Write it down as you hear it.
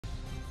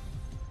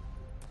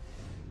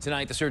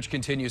Tonight, the search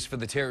continues for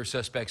the terror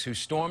suspects who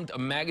stormed a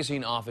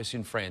magazine office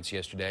in France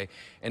yesterday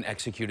and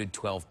executed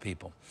 12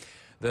 people.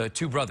 The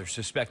two brothers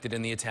suspected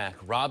in the attack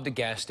robbed a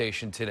gas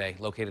station today,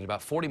 located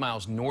about 40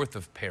 miles north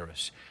of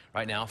Paris.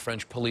 Right now,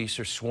 French police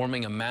are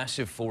swarming a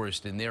massive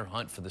forest in their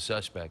hunt for the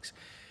suspects.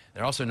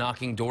 They're also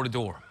knocking door to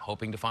door,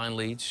 hoping to find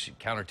leads.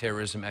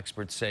 Counterterrorism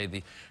experts say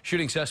the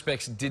shooting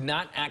suspects did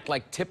not act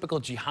like typical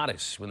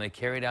jihadists when they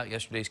carried out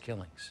yesterday's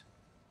killings.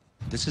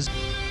 This is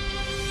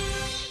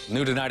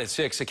New tonight at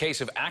 6, a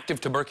case of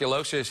active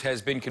tuberculosis has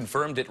been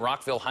confirmed at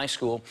Rockville High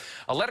School.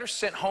 A letter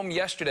sent home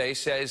yesterday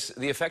says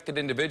the affected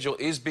individual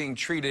is being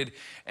treated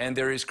and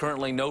there is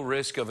currently no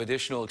risk of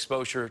additional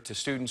exposure to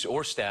students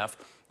or staff.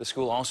 The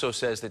school also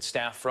says that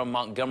staff from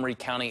Montgomery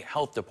County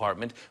Health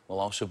Department will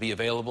also be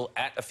available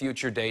at a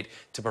future date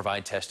to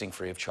provide testing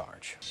free of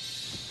charge.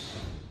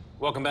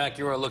 Welcome back.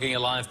 You are looking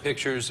at live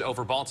pictures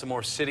over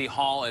Baltimore City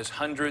Hall as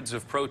hundreds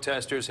of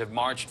protesters have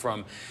marched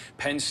from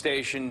Penn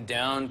Station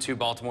down to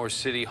Baltimore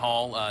City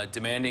Hall,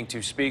 demanding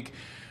to speak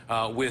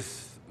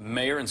with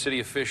mayor and city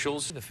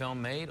officials. The film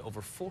made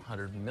over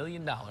 $400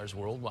 million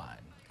worldwide.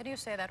 Can you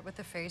say that with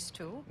the face,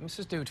 too?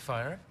 Mrs.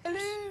 Doubtfire.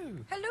 Hello.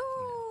 Hello.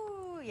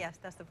 Yes,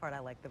 that's the part I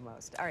like the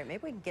most. All right,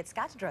 maybe we can get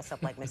Scott to dress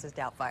up like Mrs.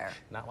 Doubtfire.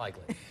 Not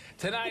likely.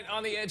 Tonight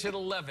on The Edge at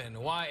 11,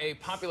 why a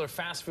popular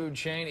fast food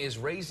chain is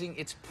raising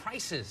its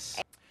prices.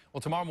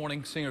 Well, tomorrow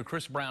morning, singer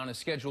Chris Brown is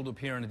scheduled to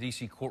appear in a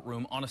D.C.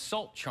 courtroom on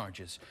assault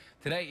charges.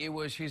 Today, it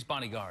was his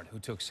bodyguard who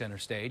took center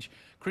stage.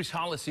 Chris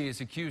Hollisey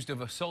is accused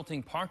of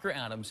assaulting Parker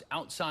Adams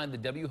outside the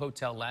W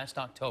Hotel last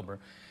October.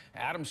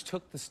 Adams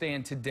took the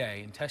stand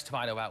today and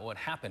testified about what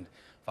happened.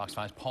 Fox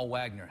 5's Paul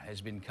Wagner has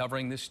been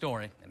covering this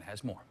story and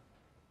has more.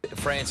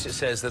 France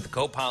says that the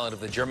co-pilot of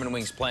the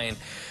Germanwings plane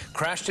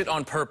crashed it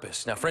on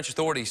purpose. Now, French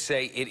authorities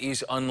say it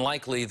is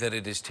unlikely that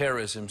it is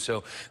terrorism,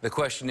 so the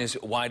question is,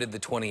 why did the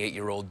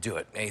 28-year-old do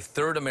it? A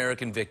third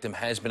American victim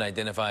has been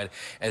identified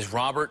as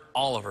Robert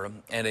Oliver,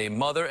 and a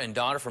mother and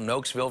daughter from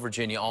Nokesville,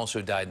 Virginia,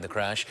 also died in the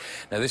crash.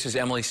 Now, this is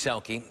Emily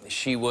Selke.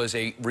 She was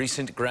a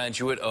recent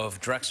graduate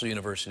of Drexel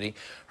University.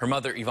 Her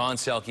mother, Yvonne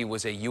Selke,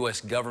 was a U.S.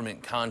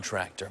 government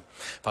contractor.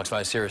 Fox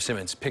 5's Sarah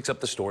Simmons picks up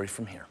the story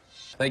from here.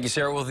 Thank you,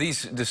 Sarah. Well,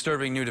 these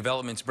disturbing new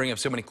developments bring up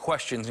so many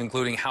questions,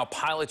 including how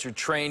pilots are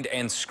trained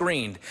and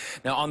screened.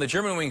 Now, on the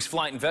Germanwings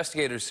flight,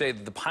 investigators say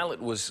that the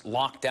pilot was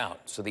locked out.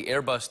 So the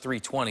Airbus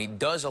 320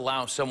 does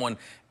allow someone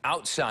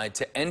outside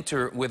to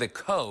enter with a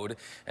code,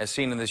 as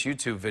seen in this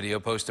YouTube video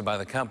posted by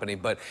the company,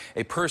 but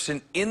a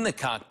person in the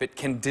cockpit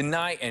can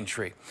deny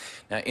entry.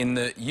 Now, in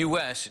the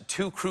U.S.,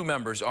 2 crew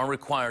members are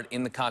required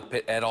in the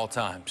cockpit at all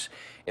times.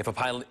 If a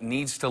pilot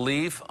needs to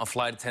leave, a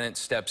flight attendant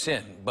steps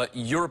in. But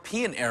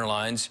European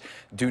airlines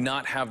do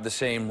not have the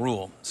same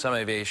rule. Some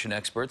aviation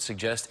experts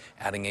suggest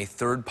adding a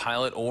third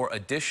pilot or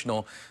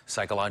additional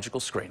psychological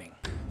screening.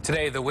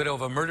 Today, the widow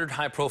of a murdered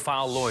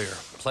high-profile lawyer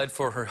pled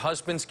for her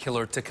husband's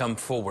killer to come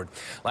forward.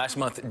 Last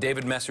month,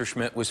 David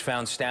Messerschmidt was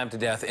found stabbed to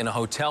death in a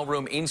hotel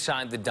room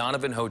inside the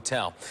Donovan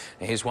Hotel.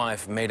 His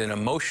wife made an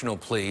emotional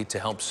plea to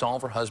help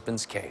solve her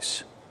husband's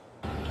case.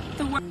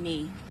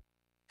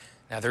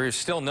 Now, there is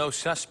still no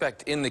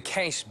suspect in the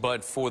case,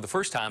 but for the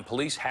first time,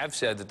 police have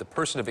said that the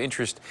person of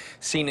interest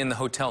seen in the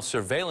hotel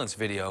surveillance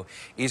video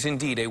is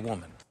indeed a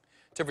woman.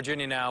 To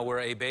Virginia now, where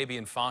a baby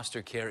in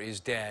foster care is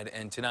dead,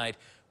 and tonight,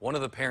 one of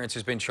the parents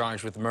has been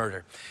charged with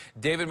murder.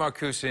 David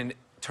Marcuson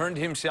turned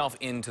himself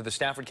into the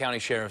Stafford County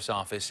Sheriff's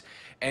Office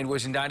and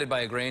was indicted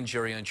by a grand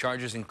jury on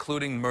charges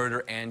including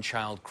murder and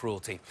child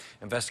cruelty.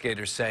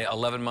 Investigators say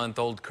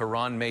 11-month-old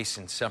Karan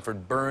Mason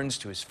suffered burns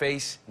to his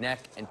face,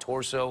 neck, and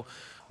torso,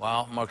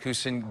 while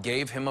Marcuson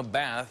gave him a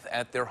bath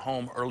at their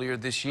home earlier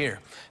this year.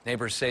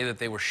 Neighbors say that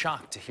they were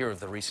shocked to hear of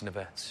the recent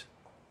events.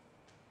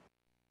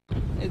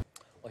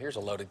 Well, here's a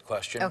loaded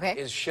question. Okay.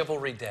 Is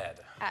chivalry dead?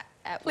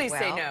 Please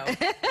say no.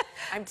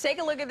 Take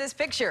a look at this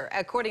picture.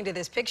 According to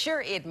this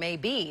picture, it may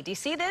be. Do you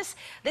see this?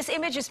 This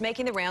image is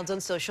making the rounds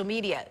on social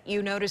media.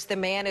 You notice the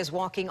man is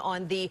walking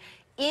on the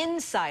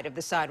inside of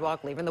the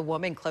sidewalk, leaving the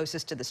woman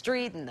closest to the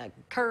street and the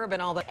curb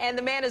and all that. And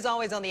the man is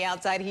always on the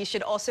outside. He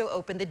should also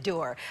open the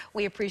door.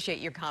 We appreciate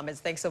your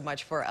comments. Thanks so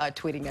much for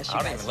tweeting us, you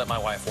I don't guys. even let my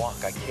wife walk.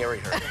 I carry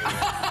her.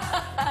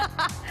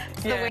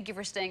 Thank you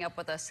for staying up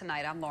with us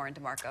tonight. I'm Lauren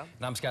DeMarco.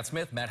 And I'm Scott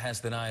Smith. Matt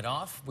has the night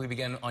off. We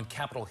begin on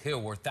Capitol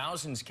Hill, where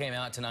thousands came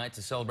out tonight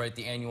to celebrate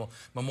the annual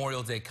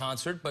Memorial Day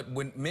concert. But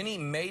what many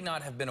may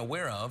not have been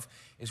aware of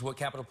is what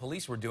Capitol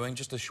Police were doing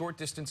just a short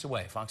distance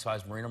away. Fox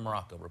 5's Marina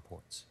Morocco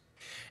reports.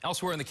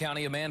 Elsewhere in the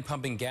county, a man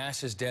pumping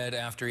gas is dead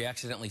after he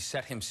accidentally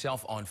set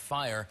himself on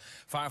fire.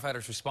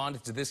 Firefighters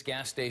responded to this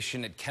gas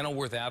station at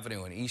Kenilworth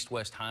Avenue and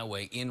East-West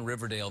Highway in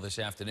Riverdale this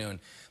afternoon.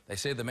 They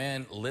say the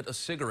man lit a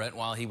cigarette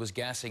while he was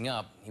gassing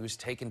up. He was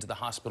taken to the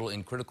hospital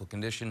in critical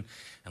condition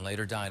and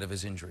later died of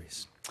his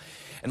injuries.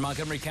 And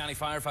Montgomery County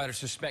firefighters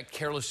suspect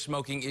careless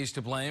smoking is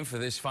to blame for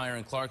this fire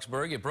in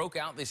Clarksburg. It broke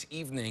out this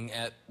evening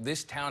at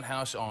this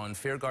townhouse on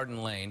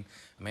Fairgarden Lane.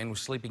 A man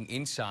was sleeping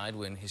inside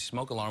when his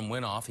smoke alarm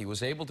went off. He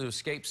was able to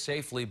escape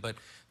safely, but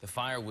the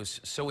fire was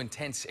so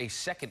intense a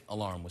second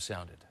alarm was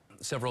sounded.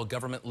 Several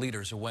government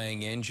leaders are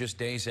weighing in just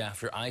days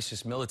after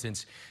ISIS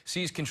militants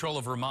seized control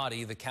of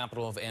Ramadi, the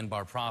capital of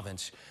Anbar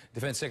province.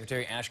 Defense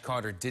Secretary Ash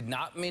Carter did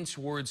not mince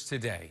words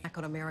today. Back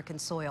on American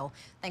soil.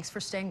 Thanks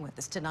for staying with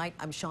us tonight.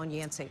 I'm Sean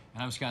Yancey.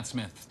 And I'm Scott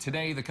Smith.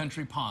 Today, the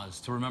country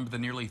paused to remember the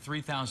nearly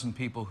 3,000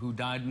 people who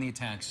died in the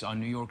attacks on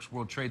New York's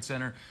World Trade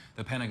Center,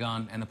 the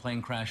Pentagon, and the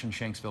plane crash in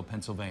Shanksville,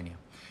 Pennsylvania.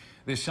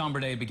 This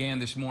somber day began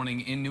this morning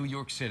in New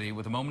York City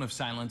with a moment of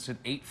silence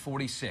at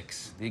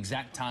 8:46, the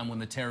exact time when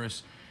the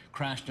terrorists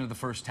crashed into the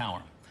first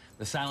tower.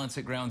 The silence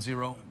at Ground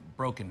Zero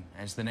broken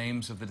as the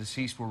names of the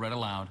deceased were read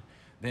aloud.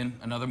 Then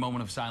another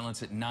moment of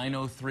silence at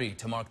 9:03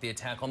 to mark the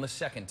attack on the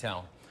second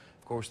tower.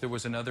 Of course, there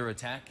was another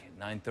attack at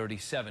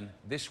 9:37,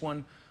 this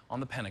one on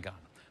the Pentagon.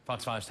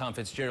 Fox 5's Tom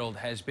Fitzgerald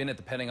has been at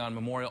the Pentagon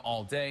Memorial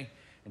all day.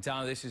 And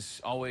Tom, this is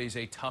always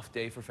a tough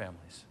day for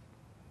families.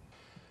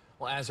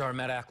 Well, as our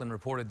Matt Ackland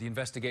reported, the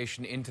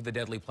investigation into the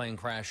deadly plane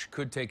crash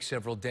could take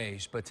several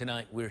days, but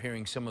tonight we're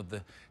hearing some of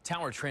the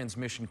tower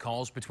transmission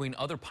calls between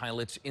other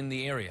pilots in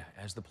the area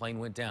as the plane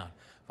went down.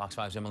 Fox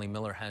 5's Emily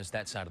Miller has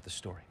that side of the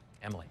story.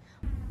 Emily.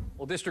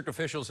 Well, district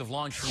officials have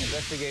launched an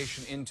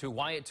investigation into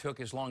why it took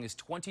as long as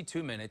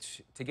 22 minutes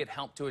to get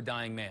help to a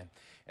dying man.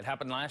 It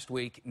happened last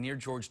week near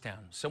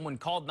Georgetown. Someone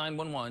called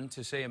 911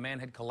 to say a man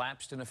had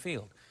collapsed in a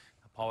field.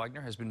 Paul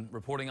Wagner has been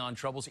reporting on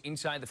troubles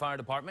inside the fire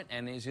department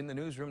and is in the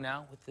newsroom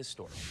now with this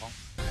story. Paul?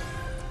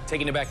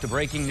 Taking it back to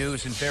breaking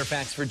news in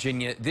Fairfax,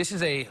 Virginia. This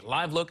is a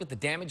live look at the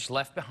damage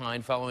left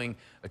behind following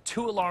a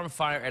 2-alarm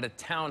fire at a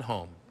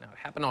townhome. Now, it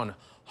happened on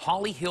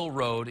Holly Hill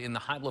Road in the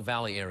Hybla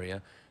Valley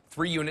area.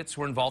 3 units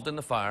were involved in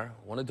the fire.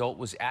 1 adult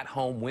was at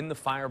home when the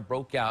fire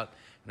broke out,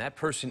 and that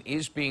person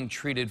is being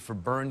treated for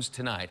burns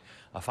tonight.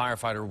 A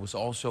firefighter was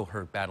also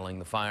hurt battling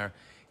the fire.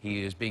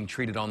 He is being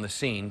treated on the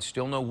scene.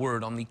 Still no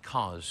word on the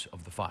cause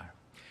of the fire.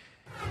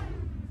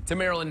 To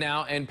Maryland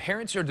now, and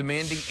parents are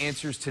demanding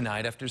answers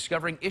tonight after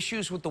discovering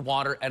issues with the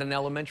water at an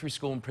elementary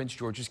school in Prince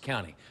George's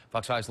County.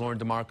 Fox 5's Lauren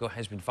DeMarco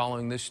has been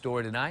following this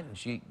story tonight, and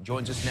she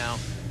joins us now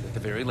with the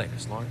very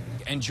latest. Lauren.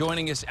 And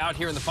joining us out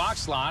here in the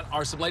Fox slot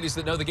are some ladies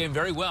that know the game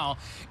very well.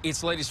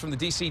 It's ladies from the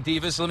DC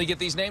Divas. Let me get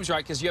these names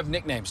right because you have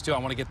nicknames, too. I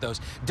want to get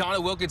those.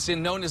 Donna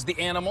Wilkinson, known as the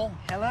Animal.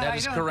 Hello, that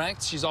is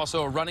correct. She's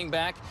also a running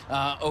back.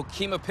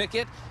 Okima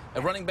Pickett,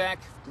 a running back,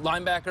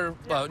 linebacker,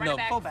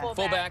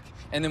 fullback.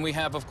 And then we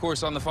have, of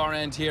course, on the far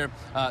end here,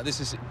 this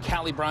is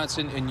Callie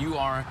Bronson, and you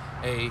are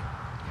a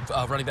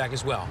running back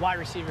as well. Wide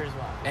receiver as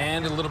well.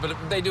 And a little bit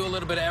they do a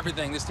little bit of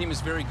everything. This team is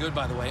very good,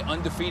 by the way,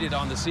 undefeated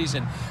on the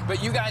season.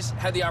 But you guys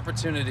had the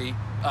opportunity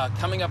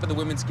coming up in the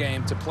women's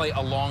game to play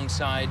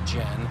alongside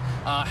Jen.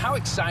 How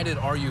excited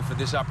are you for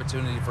this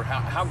opportunity? For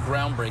how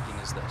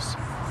groundbreaking is this?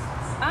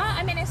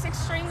 I mean, it's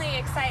extremely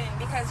exciting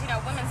because, you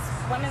know,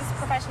 women's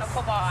professional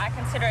football, I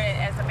consider it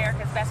as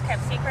America's best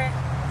kept secret.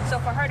 So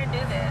for her to do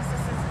this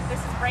is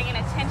bringing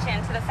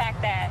attention to the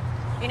fact that,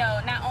 you know,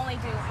 not only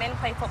do men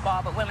play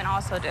football, but women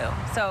also do.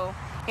 So,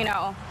 you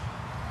know,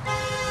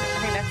 I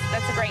think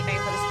that's a great day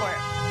for the sport.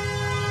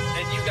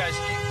 And you guys,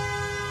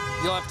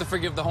 you'll have to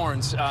forgive the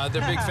horns.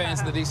 They're big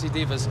fans of the DC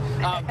Divas.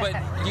 But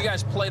you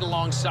guys played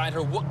alongside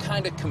her. What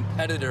kind of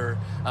competitor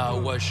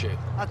was she?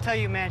 I'll tell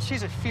you, man,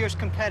 she's a fierce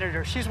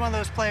competitor. She's one of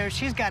those players,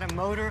 she's got a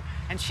motor,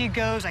 and she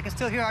goes, I can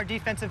still hear our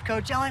defensive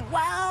coach yelling,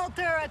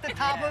 Walter, at the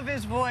top of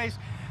his voice.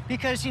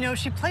 Because, you know,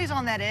 she plays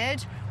on that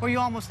edge where you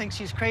almost think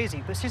she's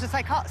crazy. But she's a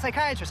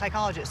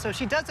psychologist. So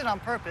she does it on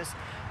purpose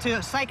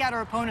to psych out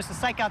her opponents, to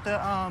psych out the,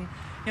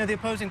 you know, the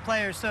opposing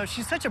players. So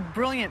she's such a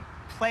brilliant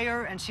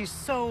player, and she's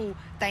so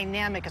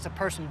dynamic as a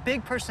person,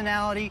 big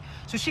personality.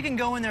 So she can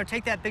go in there,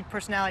 take that big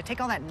personality,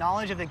 take all that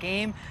knowledge of the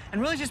game, and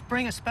really just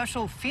bring a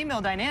special female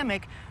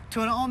dynamic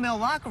to an all-male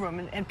locker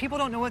room. And people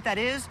don't know what that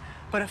is,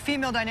 but a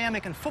female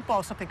dynamic in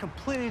football is something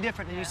completely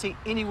different than you see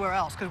anywhere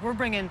else, because we're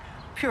bringing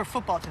pure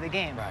football to the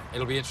game. Right.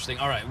 It'll be interesting.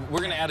 All right. We're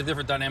going to add a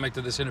different dynamic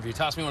to this interview.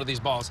 Toss me one of these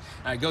balls.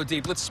 All right. Go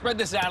deep. Let's spread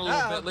this out a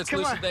little bit. Let's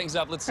loosen things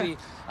up. Let's see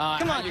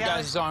how you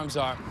guys' arms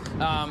are.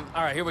 All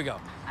right. Here we go.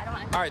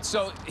 All right.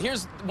 So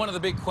here's one of the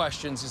big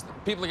questions. Is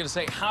people are going to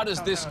say, how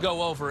does this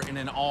go over in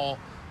an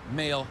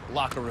all-male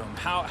locker room?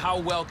 How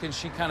well can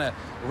she kind of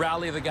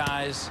rally the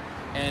guys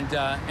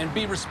and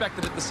be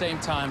respected at the same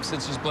time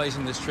since she's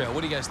blazing this trail?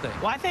 What do you guys think?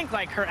 Well, I think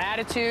like her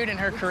attitude and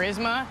her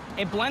charisma,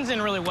 it blends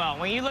in really well.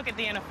 When you look at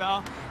the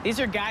NFL, these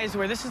are guys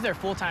where this is their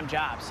full-time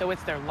job, so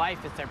it's their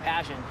life, it's their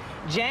passion.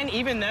 Jen,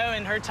 even though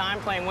in her time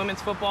playing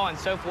women's football and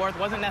so forth,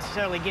 wasn't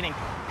necessarily getting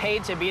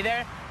paid to be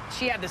there,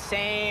 she had the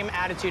same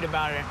attitude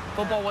about her.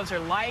 Football was her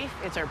life,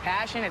 it's her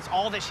passion, it's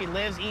all that she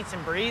lives, eats,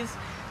 and breathes.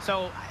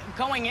 So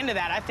going into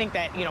that, I think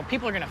that, you know,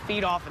 people are going to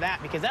feed off of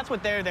that because that's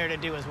what they're there to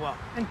do as well.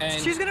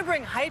 And she's going to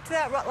bring hype to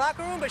that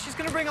locker room, but she's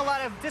going to bring a lot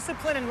of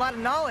discipline and a lot of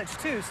knowledge,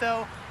 too.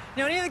 So,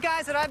 you know, any of the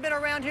guys that I've been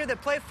around here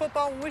that play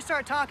football, when we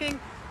start talking,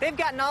 they've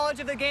got knowledge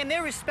of the game.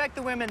 They respect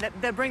the women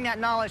that bring that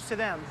knowledge to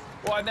them.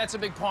 Well, and that's a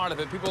big part of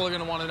it. People are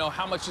going to want to know,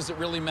 how much does it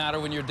really matter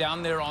when you're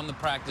down there on the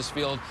practice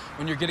field,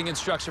 when you're getting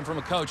instruction from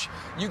a coach?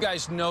 You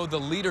guys know the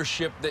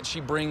leadership that she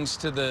brings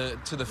to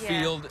the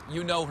field.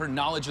 You know her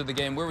knowledge of the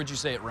game. Where would you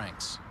say it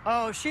ranks?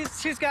 Oh,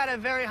 she's got a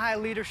very high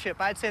leadership.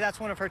 I'd say that's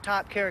one of her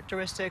top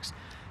characteristics.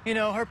 You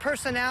know, her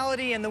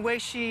personality and the way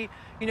she,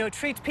 you know,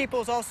 treats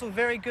people is also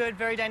very good,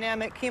 very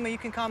dynamic. Kima, you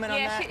can comment on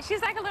that. Yeah,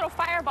 she's like a little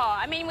fireball.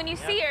 I mean, when you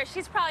see her,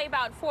 she's probably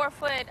about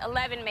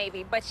 4'11"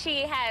 maybe, but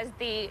she has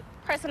the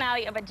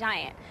personality of a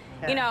giant.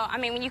 Yeah. You know, I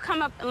mean, when you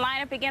come up and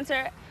line up against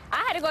her, I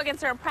had to go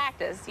against her in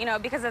practice, you know,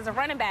 because as a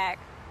running back,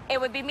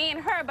 it would be me and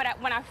her, but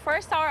when I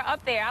first saw her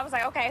up there, I was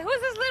like, okay, who's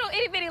this little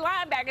itty-bitty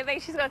linebacker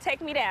think she's going to take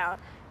me down?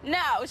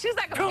 No, she's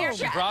like a bear She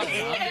trap. brought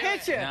it, huh?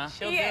 Hit you. Yeah.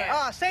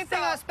 Yeah. Same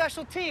thing on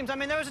special teams. I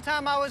mean, there was a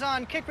time I was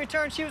on kick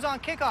return, she was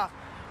on kickoff.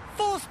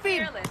 Full speed.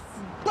 Fearless.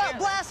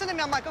 Blasting him.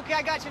 I'm like, okay,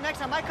 I got you. Next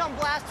time I come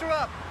blast her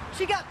up.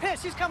 She got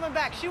pissed. She's coming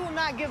back. She will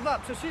not give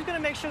up. So she's going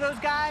to make sure those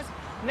guys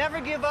never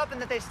give up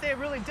and that they stay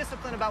really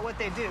disciplined about what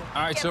they do.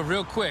 All right, so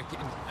real quick,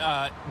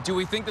 do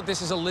we think that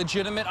this is a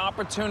legitimate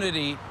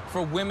opportunity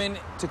for women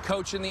to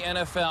coach in the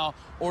NFL,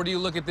 or do you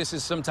look at this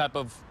as some type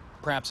of,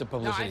 perhaps a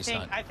publicity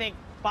stunt? I think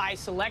by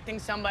selecting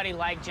somebody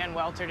like Jen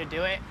Welter to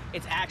do it,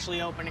 it's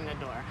actually opening the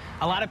door.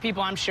 A lot of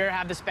people, I'm sure,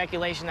 have the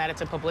speculation that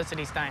it's a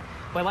publicity stunt.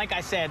 But like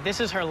I said,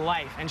 this is her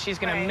life, and she's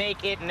going to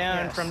make it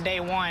known from day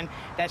one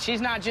that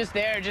she's not just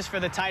there just for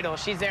the title.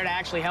 She's there to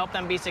actually help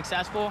them be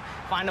successful,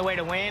 find a way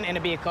to win, and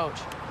to be a coach.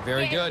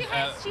 Very good.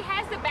 She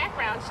has the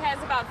background. She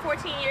has about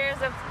 14 years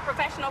of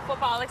professional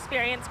football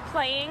experience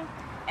playing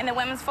in the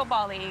Women's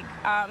Football League.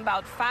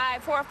 About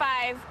 4 or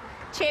 5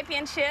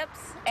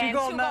 championships and 2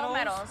 gold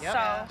medals. Yep.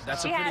 So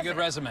That's a pretty good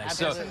resume.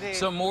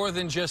 So more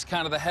than just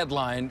kind of the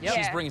headline,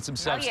 she's bringing some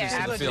substance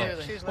to the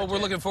field. Well, we're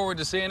looking forward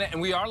to seeing it, and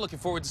we are looking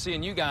forward to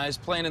seeing you guys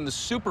playing in the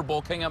Super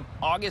Bowl coming up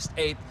August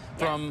 8th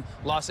from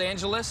Los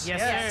Angeles. Yes,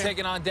 sir.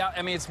 Taking on Dallas.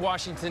 I mean, it's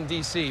Washington,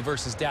 D.C.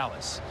 versus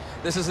Dallas.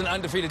 This is an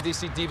undefeated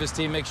D.C. Divas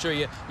team. Make sure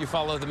you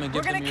follow them and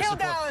give them your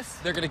support. We're going to kill Dallas.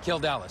 They're going to kill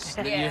Dallas.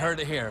 You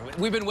heard it here.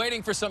 We've been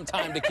waiting for some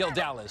time to kill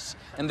Dallas,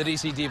 and the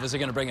D.C. Divas are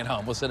going to bring it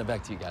home. We'll send it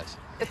back to you guys.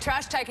 The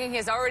trash talking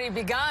has already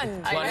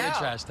begun. Plenty of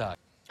trash talk.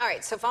 All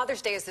right, so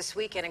Father's Day is this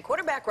weekend, and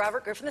quarterback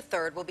Robert Griffin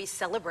III will be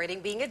celebrating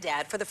being a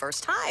dad for the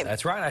first time.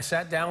 That's right. I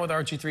sat down with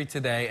RG3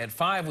 today. At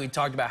 5, we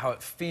talked about how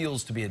it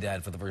feels to be a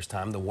dad for the first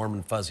time, the warm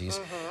and fuzzies.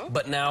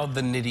 But now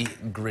the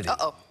nitty-gritty,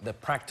 the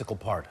practical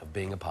part of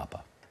being a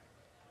papa.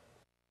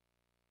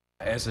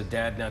 As a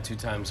dad now 2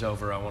 times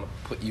over, I want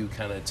to put you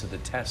kind of to the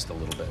test a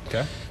little bit.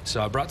 Okay.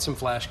 So I brought some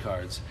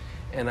flashcards,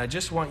 and I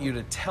just want you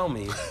to tell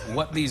me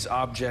what these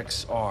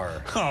objects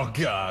are. Oh,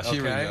 gosh. Okay?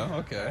 Here we go.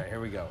 Okay. All right, here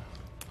we go.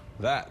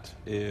 That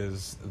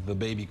is the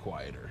baby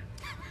quieter,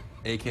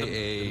 a.k.a.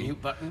 The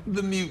mute button?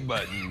 The mute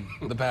button,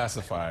 the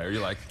pacifier.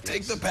 You're like,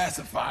 take the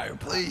pacifier,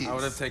 please. I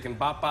would have taken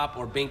Bop Bop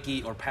or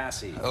Binky or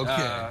Passy.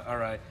 Okay. All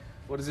right.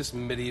 What is this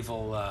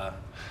medieval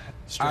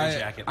stray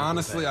jacket?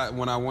 Honestly,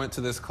 when I went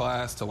to this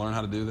class to learn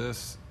how to do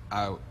this,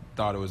 I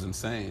thought it was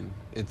insane.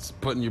 It's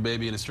putting your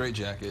baby in a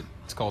straitjacket.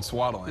 It's called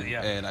swaddling,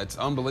 and it's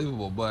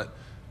unbelievable, but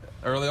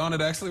early on, it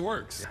actually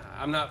works.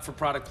 I'm not for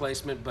product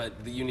placement, but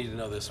you need to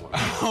know this one.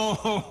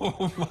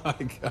 Oh,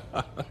 my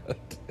God.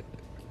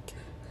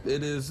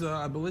 It is,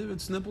 I believe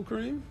it's nipple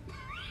cream.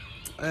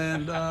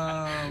 And,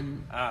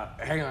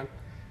 hang on.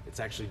 It's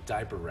actually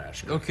diaper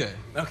rash cream. Okay.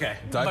 Okay.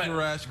 Diaper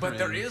rash cream. But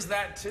there is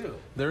that, too.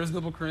 There is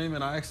nipple cream,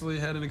 and I actually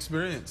had an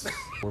experience.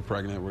 We're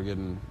pregnant. We're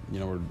getting,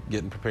 we're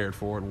getting prepared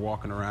for it,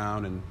 walking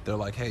around, and they're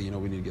like, hey,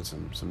 we need to get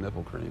some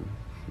nipple cream.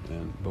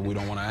 But we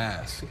don't want to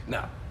ask.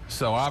 No.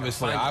 So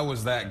obviously, I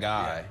was that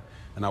guy.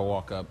 And I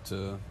walk up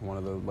to one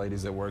of the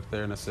ladies that worked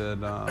there, and I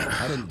said,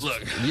 I didn't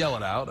yell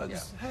it out. I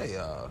just, hey,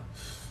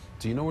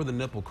 do you know where the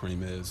nipple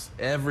cream is?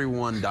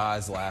 Everyone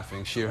dies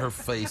laughing. Her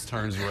face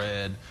turns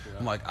red.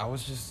 I'm like,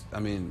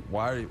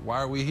 why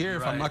are we here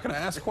if I'm not going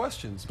to ask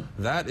questions?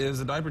 That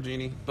is a diaper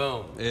genie.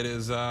 Boom. It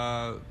is,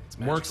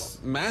 works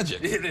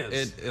magic. It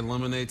is. It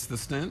eliminates the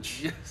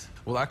stench. Yes.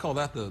 Well, I call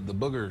that the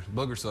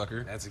booger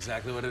sucker. That's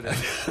exactly what it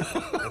is.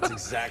 That's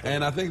exactly.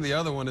 And I think the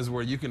other one is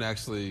where you can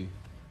actually...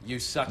 You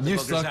suck the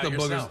boogers out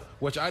yourself.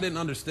 Which I didn't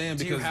understand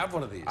because... Do you have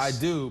one of these? I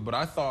do, but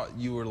I thought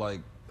you were like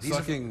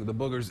sucking the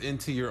boogers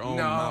into your own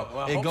mouth.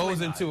 Well, it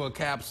goes into a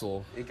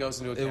capsule. It goes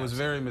into a capsule. It was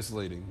very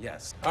misleading.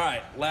 Yes. All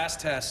right, last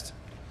test.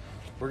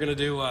 We're going to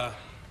do...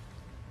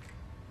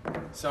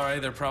 Sorry,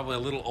 they're probably a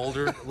little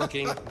older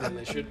looking than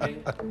they should be.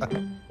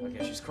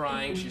 Okay, she's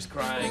crying. She's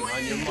crying.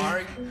 On your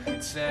mark,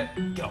 get set,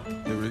 go.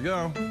 Here we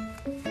go.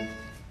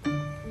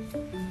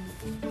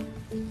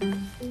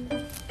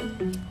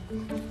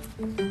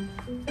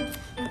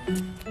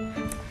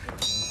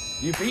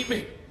 You beat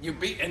me.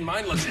 And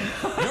mine looks,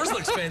 yours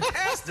looks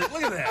fantastic.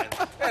 Look at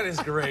that. That is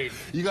great.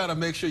 You got to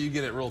make sure you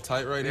get it real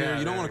tight right here.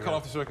 You don't want to cut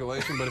off the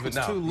circulation, but if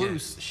it's too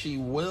loose, she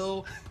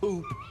will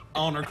poop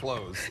on her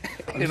clothes.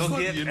 It'll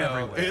get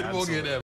everywhere. It will get everywhere.